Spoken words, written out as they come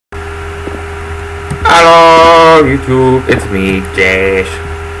Hello, YouTube. It's me, JASH.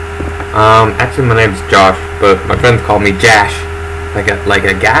 Actually, my name's Josh, but my friends call me JASH, like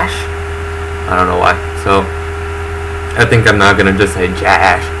a gash. I don't know why. So I think I'm not gonna just say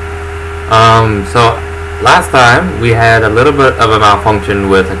JASH. So last time we had a little bit of a malfunction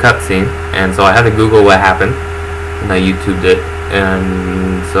with a cutscene, and so I had to Google what happened, and I YouTubed it.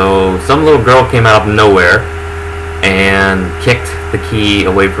 And so some little girl came out of nowhere and kicked the key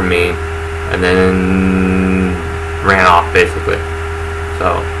away from me, and then ran off, basically.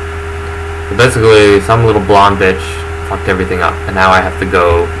 So basically, some little blonde bitch fucked everything up, and now I have to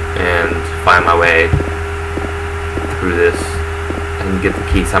go and find my way through this and get the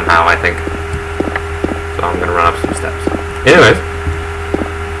key somehow, I think. So I'm gonna run up some steps. Anyways,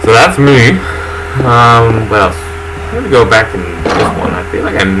 so that's me. What else? I'm gonna go back in this one. I feel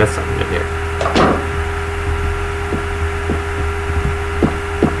like I missed something in here.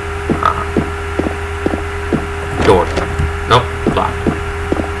 Door. Nope, locked.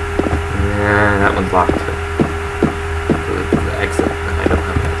 Yeah, that one's locked too. The exit. I don't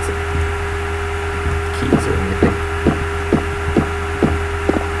have an exit. Keys or anything.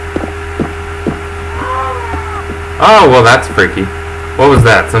 Oh, well, that's freaky. What was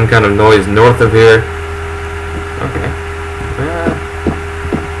that? Some kind of noise north of here? Okay.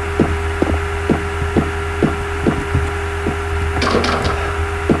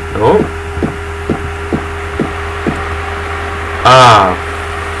 Oh. Ah.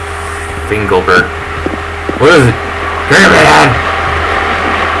 Fingelberg. What is it? Damn it!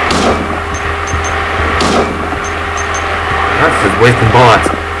 That's just wasting bullets.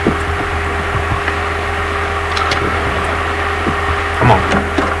 Come on.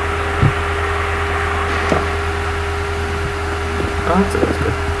 Oh, that's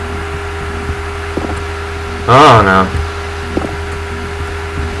good. Oh no.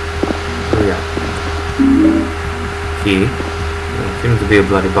 What do we got? Key. It seems to be a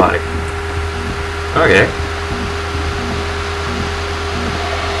bloody body. Okay.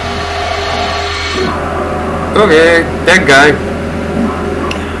 Okay, that guy.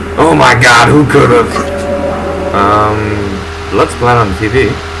 Oh my god, who could have? Blood splat on the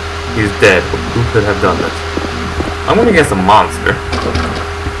TV. He's dead. Who could have done this? I'm gonna guess a monster.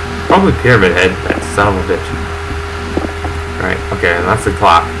 Probably Pyramid Head, that son of a bitch. Right, okay, and that's the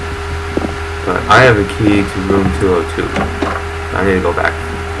clock. But I have a key to room 202. I need to go back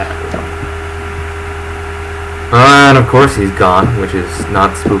to that room. And of course he's gone, which is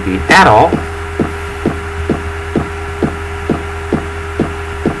not spooky at all.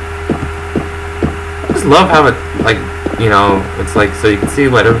 I just love how it, like, you know, it's like so you can see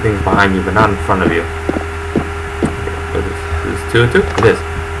what everything's behind you, but not in front of you. What is this? Is this 202? It is.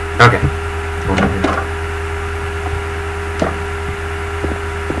 Okay.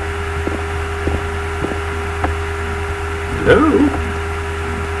 Hello?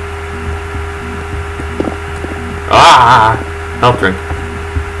 Ah! Health drink.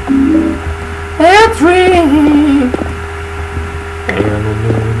 Health drink!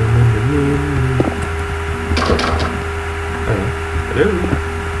 Hello?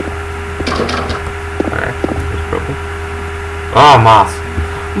 Alright, it's broken. Oh, moss!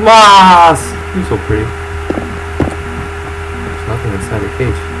 Moss! You're so pretty. There's nothing inside the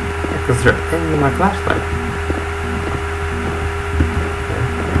cage. Because they're in my flashlight.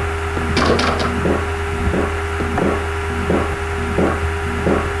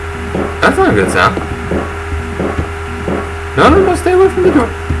 That's not a good sound. No, stay away from the door.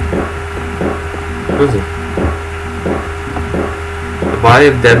 What is it? The body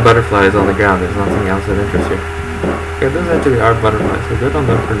of dead butterflies on the ground. There's nothing else that interests you. Okay, those actually are butterflies, so good on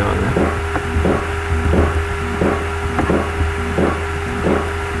them for knowing that.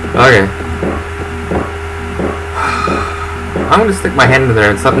 Okay. I'm gonna stick my hand in there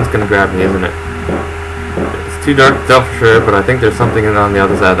and something's gonna grab me, isn't it? It's too dark to tell for sure, but I think there's something on the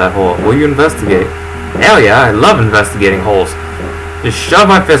other side of that hole. Will you investigate? Hell yeah, I love investigating holes. Just shove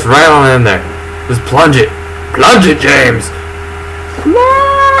my fist right on in there. Just plunge it. Plunge it, James!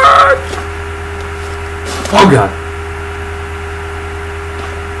 Plunge! Oh god.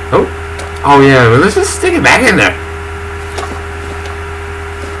 Oh yeah, well, let's just stick it back in there.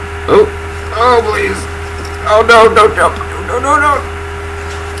 Oh please. Oh no, don't jump. No.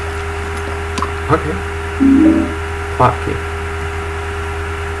 Okay. Plot key.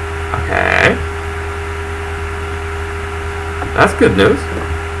 Okay. That's good news.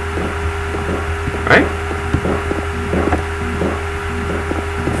 Right?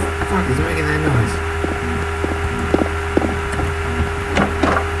 Fuck, he's making that noise.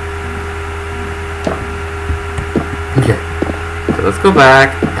 Okay. So let's go back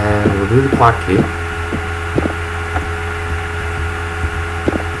and we'll do the clock key.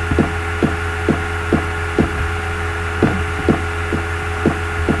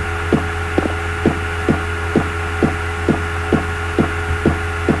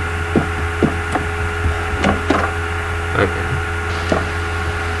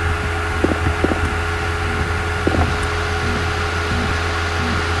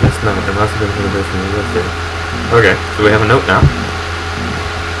 Okay, so we have a note now.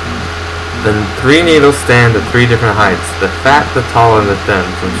 Then 3 needles stand at 3 different heights. The fat, the tall, and the thin.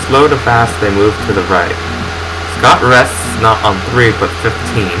 From slow to fast, they move to the right. Scott rests not on 3, but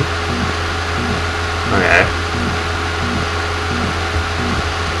 15. Okay.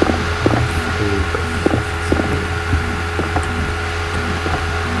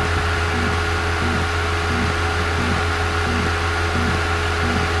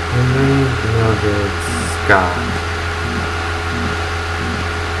 Henry, Mildred, Scott.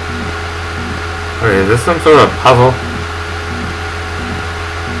 Okay, is this some sort of puzzle? Okay.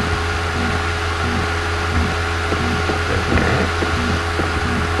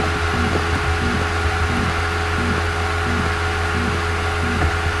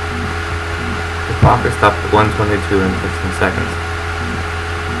 The clock is stopped at 1:22 and 15 seconds.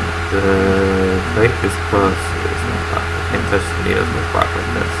 The plate is close. It's not clock. I can't touch the needles with a clock like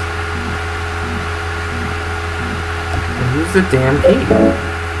this. And use the damn key.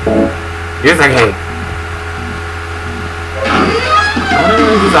 Use the key! Why don't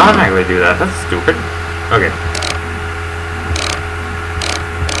you just automatically do that? That's stupid. Okay.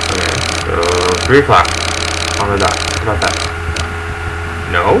 Okay, so 3 o'clock on the dot. How about that?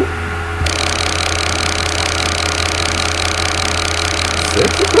 No?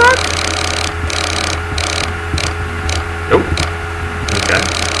 6 o'clock? Nope. Okay.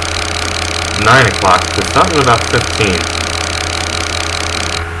 9 o'clock. There's something about 15.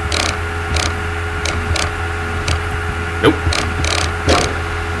 Nope.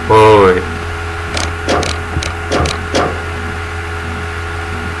 Boy.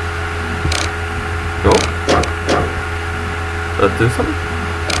 Nope. Let's do something.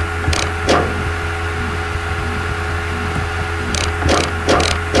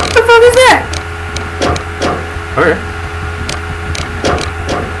 What the fuck is that? Okay.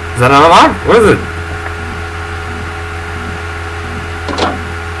 Is that an alarm? What is it?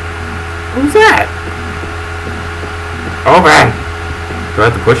 Who's that? Oh man! Do I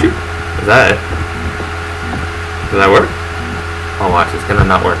have to push you? Is that it? Does that work? Oh watch, it's gonna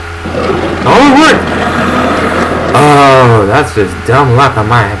not work. Oh, it worked! Oh, that's just dumb luck on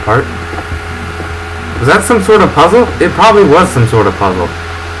my part. Was that some sort of puzzle? It probably was some sort of puzzle.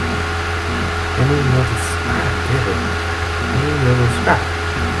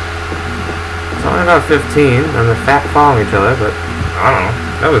 It's only about 15 and the fat following each other, but I don't know.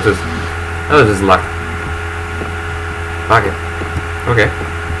 That was just luck. Fuck it. Okay.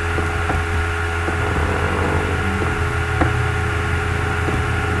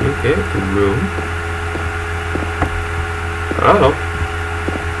 Okay, the room. Hello.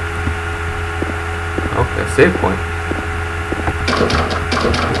 Okay, save point.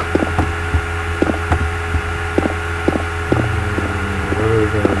 Where are we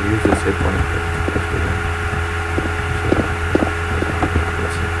gonna use the save point?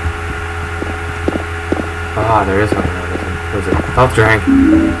 Ah, there is something. What is it? Health drink.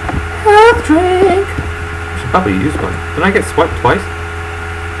 Health drink! I should probably use one. Didn't I get swiped twice?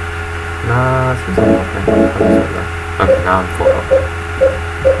 Nah, it seems like okay. Okay, now I'm full health. Okay.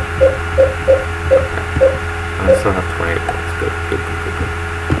 I still have 28 points. Good.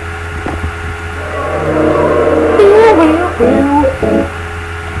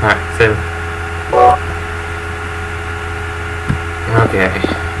 Alright, save. Okay.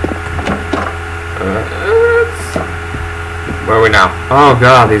 Where are we now? Oh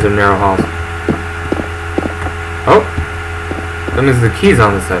god, these are narrow halls. Oh! That means the key's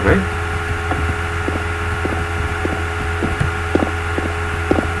on this side, right?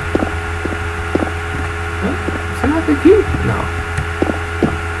 What? Is that not the key? No.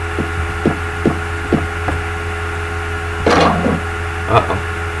 Uh-oh.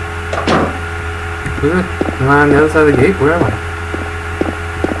 Who's it? Am I on the other side of the gate? Where am I?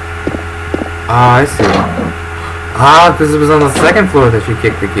 Ah, I see. Ah, because it was on the second floor that you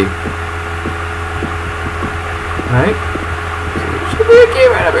kicked the key. Right? Should be a key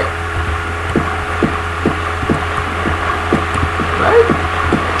right up here. Right?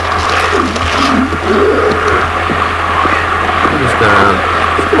 I'm just gonna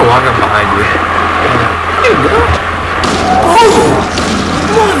walk up behind you. Hey, girl. Oh!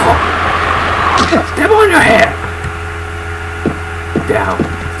 Step on your hair! Down.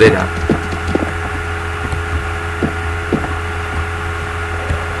 Stay down.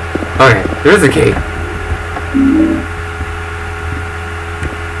 Okay, there's a key.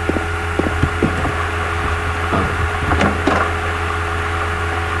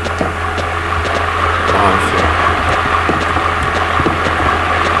 Oh shit.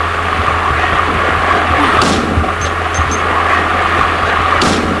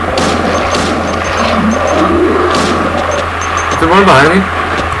 one behind me?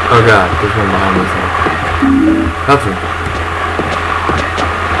 Oh god, there's one behind me. Help me.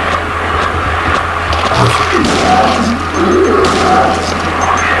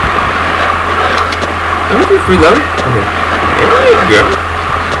 Let me just reload. Okay. There you go.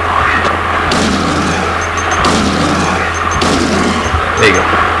 There you go.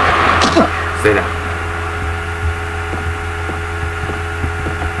 Stay down.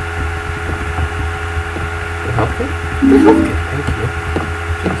 The health kit? The health kit, thank you.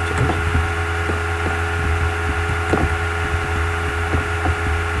 Jeez, James.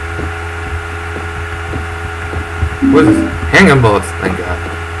 What is this? Hanging bullets, thank god.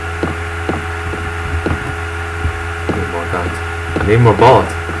 I need more guns. I need more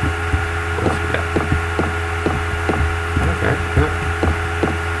bullets. What else we got? Okay, yeah.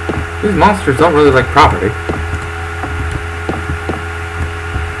 These monsters don't really like property.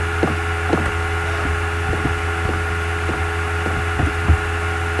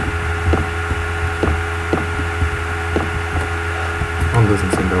 One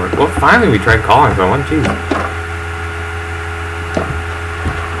doesn't seem to work. Well, finally we tried calling someone. Jeez.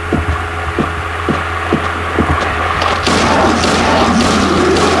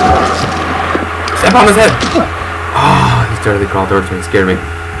 Step on his head! Oh, he started to crawl towards me. It scared me.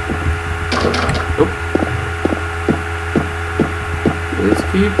 Oop. Just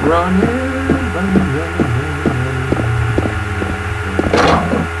keep running.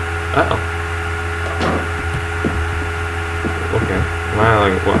 Uh-oh. Okay. Am I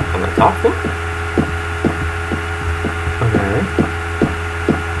like, what, on the top floor? Okay.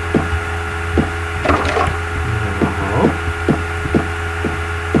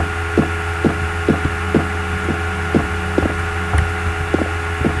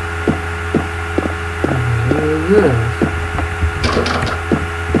 This.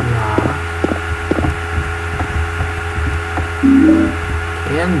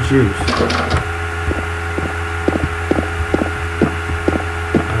 Canned juice.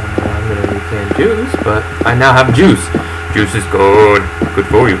 I'm gonna need canned juice, but I now have juice. Juice is good. Good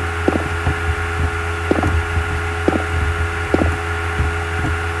for you.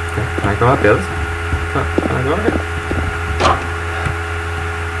 Okay, can I go out the other side? Can I go out here?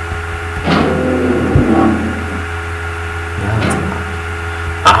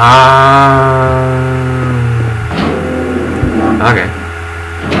 Okay.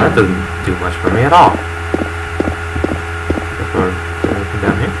 That doesn't do much for me at all.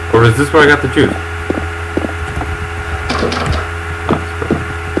 Down here? Or is this where I got the juice?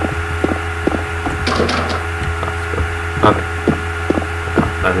 Okay. No,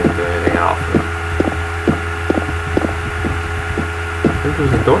 that didn't do anything at all for me. I think there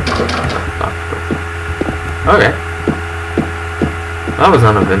was a door? No, okay. That was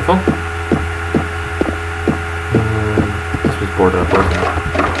uneventful. This was boarded up, wasn't it?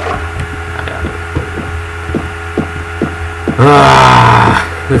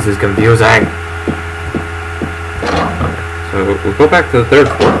 This is confusing. Okay, so we'll go back to the third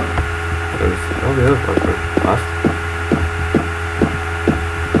floor. There's all the other floors are lost.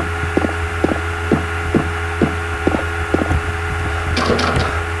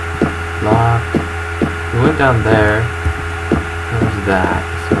 Locked. We went down there. That.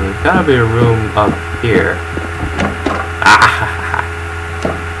 So there's gotta be a room up here. Ah!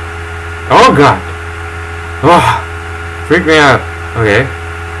 Oh god! Oh! Freak me out. Okay.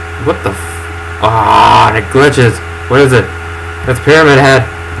 What the f... Ah, it glitches. What is it? That's Pyramid Head.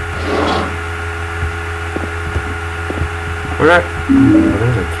 Where? Oh,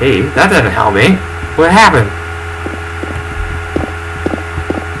 there's a cave. That didn't help me. What happened?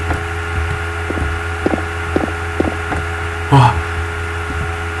 Oh.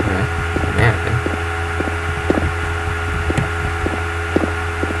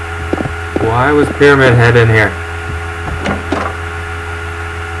 Why was Pyramid Head in here?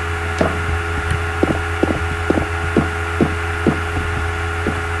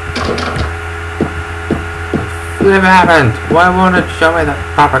 What happened? Why won't it show me the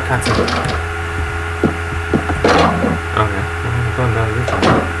proper cutscene? Okay, I'm going down this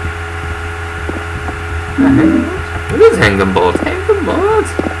way. What is hanging bullets? Hanging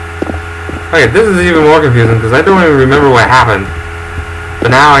bullets? Okay, this is even more confusing because I don't even remember what happened. But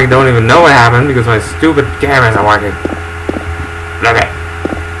now I don't even know what happened because my stupid camera isn't working. Look it.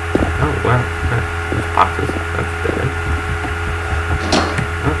 Oh, well. There's boxes. That's dead.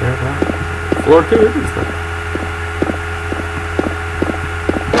 Okay, well. Floor 2 is stuff.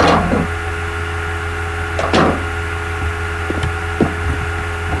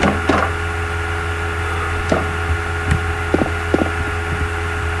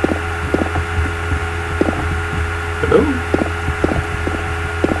 Hello?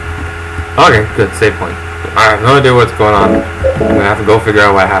 Okay, good, save point. I have no idea what's going on. I'm gonna have to go figure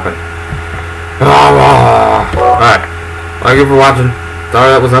out what happened. Alright, thank you for watching. Sorry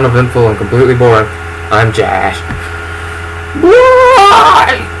that was uneventful and completely boring. I'm Jash.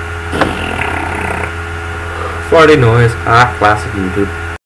 Farty noise. Classic YouTube.